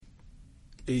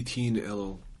18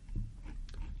 Elul,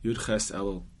 Yud Ches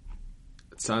Elul,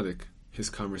 Tzaddik, His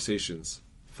Conversations,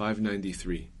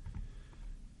 593.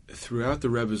 Throughout the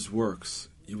Rebbe's works,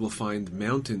 you will find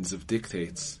mountains of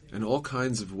dictates and all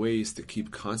kinds of ways to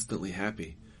keep constantly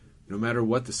happy, no matter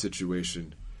what the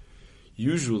situation.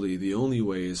 Usually the only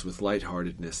way is with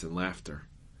lightheartedness and laughter.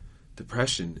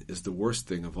 Depression is the worst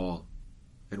thing of all,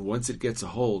 and once it gets a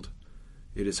hold,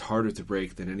 it is harder to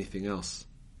break than anything else.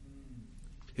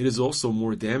 It is also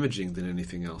more damaging than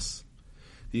anything else.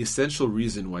 The essential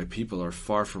reason why people are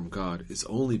far from God is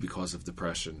only because of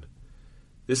depression.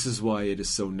 This is why it is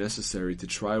so necessary to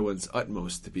try one's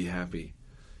utmost to be happy,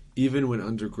 even when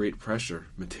under great pressure,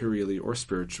 materially or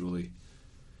spiritually.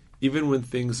 Even when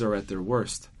things are at their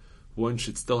worst, one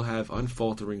should still have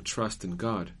unfaltering trust in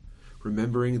God,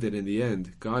 remembering that in the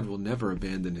end, God will never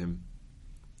abandon him.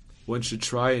 One should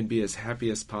try and be as happy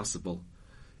as possible,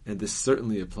 and this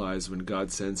certainly applies when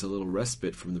God sends a little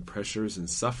respite from the pressures and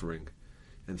suffering,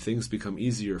 and things become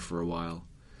easier for a while.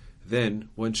 Then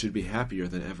one should be happier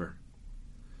than ever.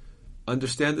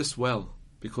 Understand this well,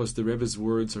 because the Rebbe's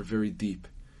words are very deep,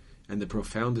 and the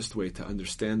profoundest way to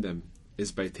understand them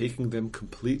is by taking them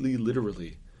completely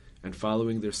literally and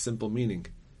following their simple meaning.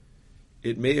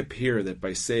 It may appear that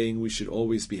by saying we should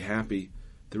always be happy,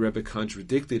 the Rebbe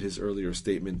contradicted his earlier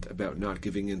statement about not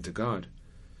giving in to God.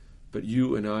 But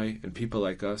you and I, and people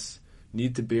like us,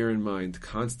 need to bear in mind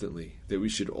constantly that we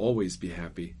should always be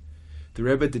happy. The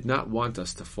Rebbe did not want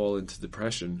us to fall into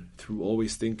depression through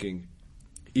always thinking,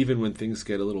 even when things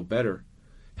get a little better,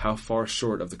 how far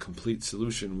short of the complete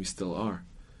solution we still are.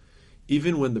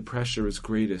 Even when the pressure is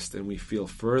greatest and we feel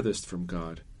furthest from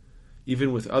God,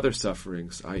 even with other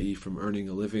sufferings, i.e. from earning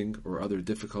a living or other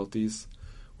difficulties,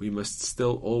 we must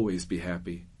still always be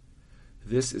happy.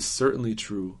 This is certainly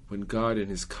true when God in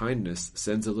his kindness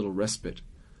sends a little respite.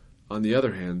 On the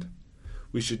other hand,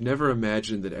 we should never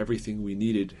imagine that everything we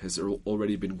needed has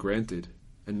already been granted,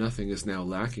 and nothing is now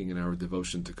lacking in our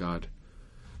devotion to God.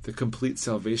 The complete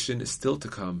salvation is still to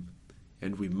come,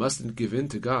 and we mustn't give in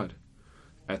to God.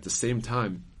 At the same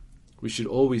time, we should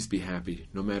always be happy,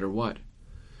 no matter what.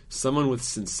 Someone with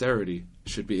sincerity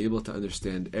should be able to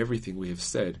understand everything we have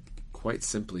said quite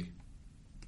simply.